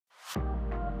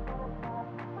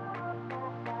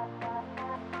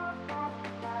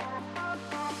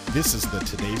This is the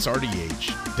Today's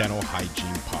RDH Dental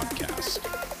Hygiene Podcast,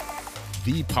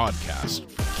 the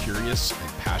podcast for curious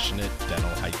and passionate dental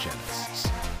hygienists.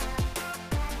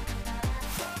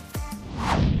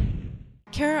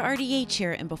 Kara RDH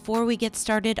here, and before we get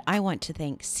started, I want to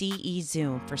thank CE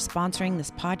Zoom for sponsoring this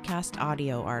podcast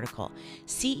audio article.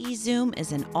 CE Zoom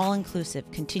is an all-inclusive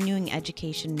continuing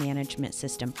education management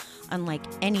system unlike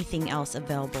anything else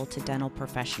available to dental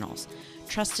professionals.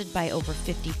 Trusted by over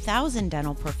 50,000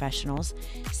 dental professionals,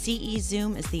 CE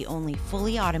Zoom is the only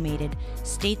fully automated,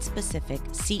 state-specific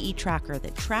CE tracker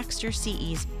that tracks your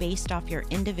CEs based off your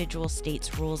individual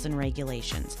state's rules and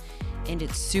regulations. And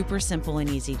it's super simple and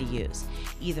easy to use.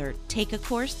 Either take a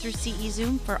course through CE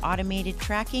Zoom for automated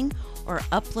tracking or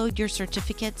upload your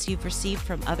certificates you've received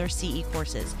from other CE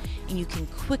courses, and you can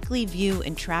quickly view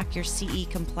and track your CE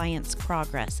compliance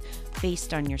progress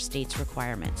based on your state's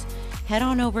requirements. Head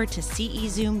on over to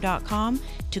cezoom.com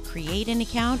to create an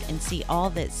account and see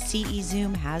all that CE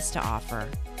Zoom has to offer.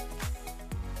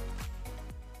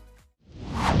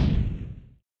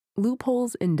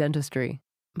 Loopholes in Dentistry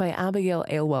by Abigail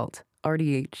Aylwalt,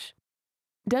 RDH.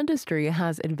 Dentistry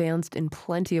has advanced in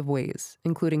plenty of ways,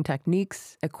 including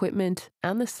techniques, equipment,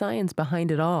 and the science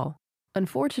behind it all.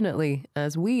 Unfortunately,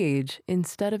 as we age,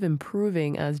 instead of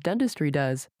improving as dentistry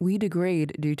does, we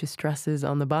degrade due to stresses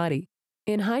on the body.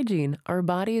 In hygiene, our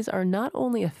bodies are not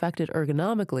only affected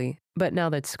ergonomically, but now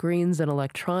that screens and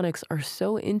electronics are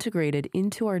so integrated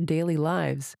into our daily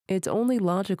lives, it's only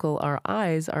logical our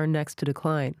eyes are next to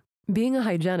decline. Being a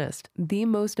hygienist, the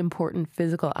most important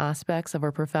physical aspects of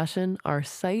our profession are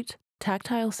sight,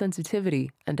 tactile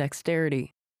sensitivity, and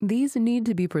dexterity. These need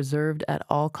to be preserved at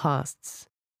all costs.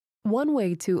 One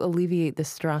way to alleviate the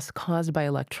stress caused by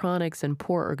electronics and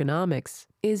poor ergonomics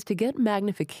is to get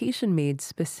magnification made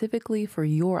specifically for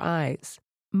your eyes.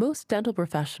 Most dental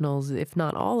professionals, if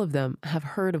not all of them, have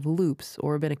heard of loupes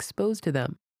or been exposed to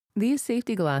them. These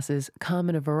safety glasses come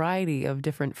in a variety of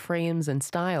different frames and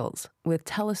styles, with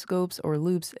telescopes or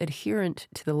loupes adherent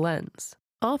to the lens.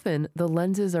 Often, the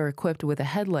lenses are equipped with a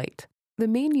headlight. The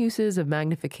main uses of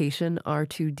magnification are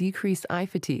to decrease eye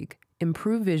fatigue,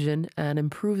 improve vision, and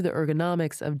improve the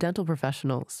ergonomics of dental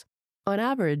professionals. On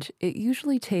average, it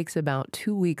usually takes about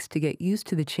 2 weeks to get used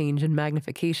to the change in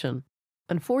magnification.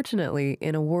 Unfortunately,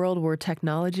 in a world where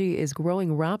technology is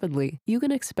growing rapidly, you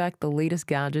can expect the latest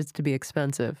gadgets to be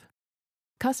expensive.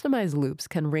 Customized loupes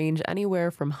can range anywhere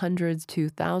from hundreds to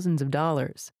thousands of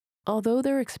dollars. Although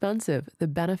they're expensive, the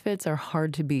benefits are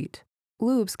hard to beat.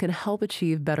 Loupes can help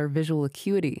achieve better visual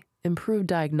acuity, improve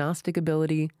diagnostic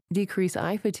ability, decrease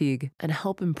eye fatigue, and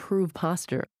help improve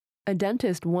posture. A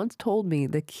dentist once told me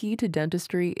the key to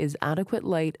dentistry is adequate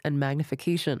light and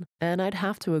magnification, and I'd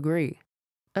have to agree.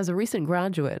 As a recent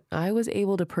graduate, I was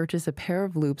able to purchase a pair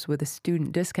of loupes with a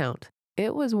student discount.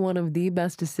 It was one of the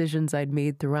best decisions I'd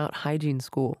made throughout hygiene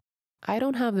school. I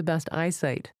don't have the best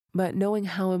eyesight, but knowing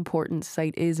how important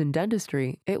sight is in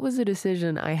dentistry, it was a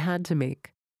decision I had to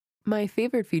make. My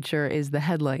favorite feature is the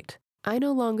headlight. I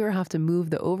no longer have to move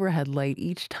the overhead light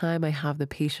each time I have the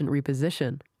patient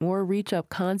reposition or reach up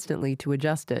constantly to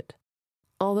adjust it.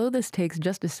 Although this takes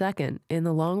just a second, in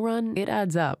the long run, it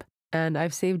adds up, and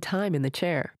I've saved time in the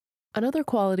chair. Another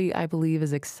quality I believe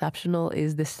is exceptional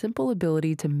is the simple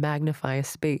ability to magnify a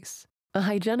space. A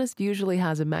hygienist usually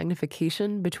has a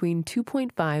magnification between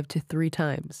 2.5 to 3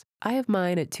 times. I have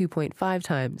mine at 2.5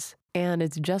 times, and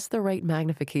it's just the right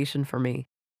magnification for me.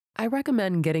 I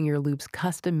recommend getting your loupes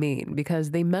custom made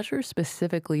because they measure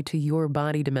specifically to your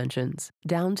body dimensions,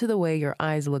 down to the way your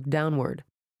eyes look downward.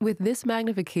 With this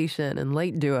magnification and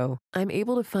light duo, I'm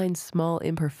able to find small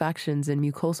imperfections in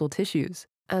mucosal tissues,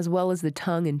 as well as the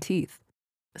tongue and teeth.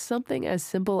 Something as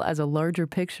simple as a larger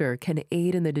picture can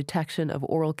aid in the detection of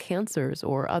oral cancers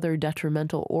or other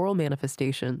detrimental oral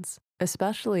manifestations,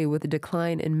 especially with the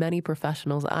decline in many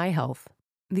professionals' eye health.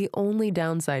 The only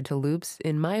downside to loupes,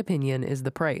 in my opinion, is the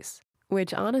price,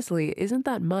 which honestly isn't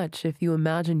that much if you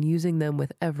imagine using them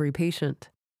with every patient.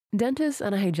 Dentists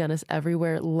and hygienists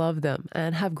everywhere love them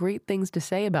and have great things to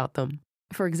say about them.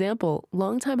 For example,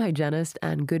 longtime hygienist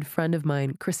and good friend of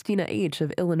mine, Christina H.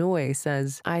 of Illinois,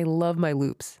 says, "I love my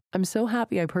loupes. I'm so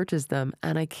happy I purchased them,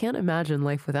 and I can't imagine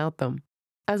life without them."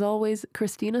 As always,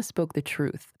 Christina spoke the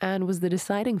truth and was the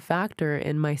deciding factor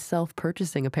in myself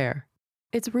purchasing a pair.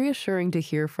 It's reassuring to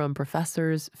hear from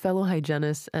professors, fellow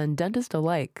hygienists, and dentists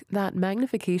alike that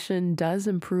magnification does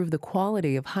improve the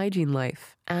quality of hygiene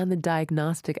life and the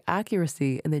diagnostic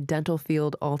accuracy in the dental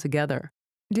field altogether.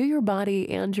 Do your body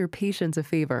and your patients a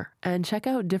favor and check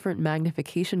out different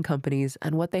magnification companies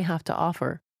and what they have to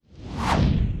offer.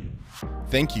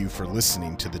 Thank you for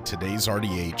listening to the Today's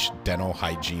RDH Dental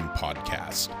Hygiene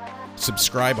Podcast.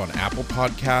 Subscribe on Apple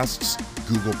Podcasts,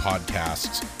 Google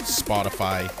Podcasts,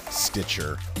 Spotify,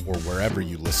 Stitcher, or wherever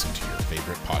you listen to your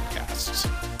favorite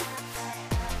podcasts.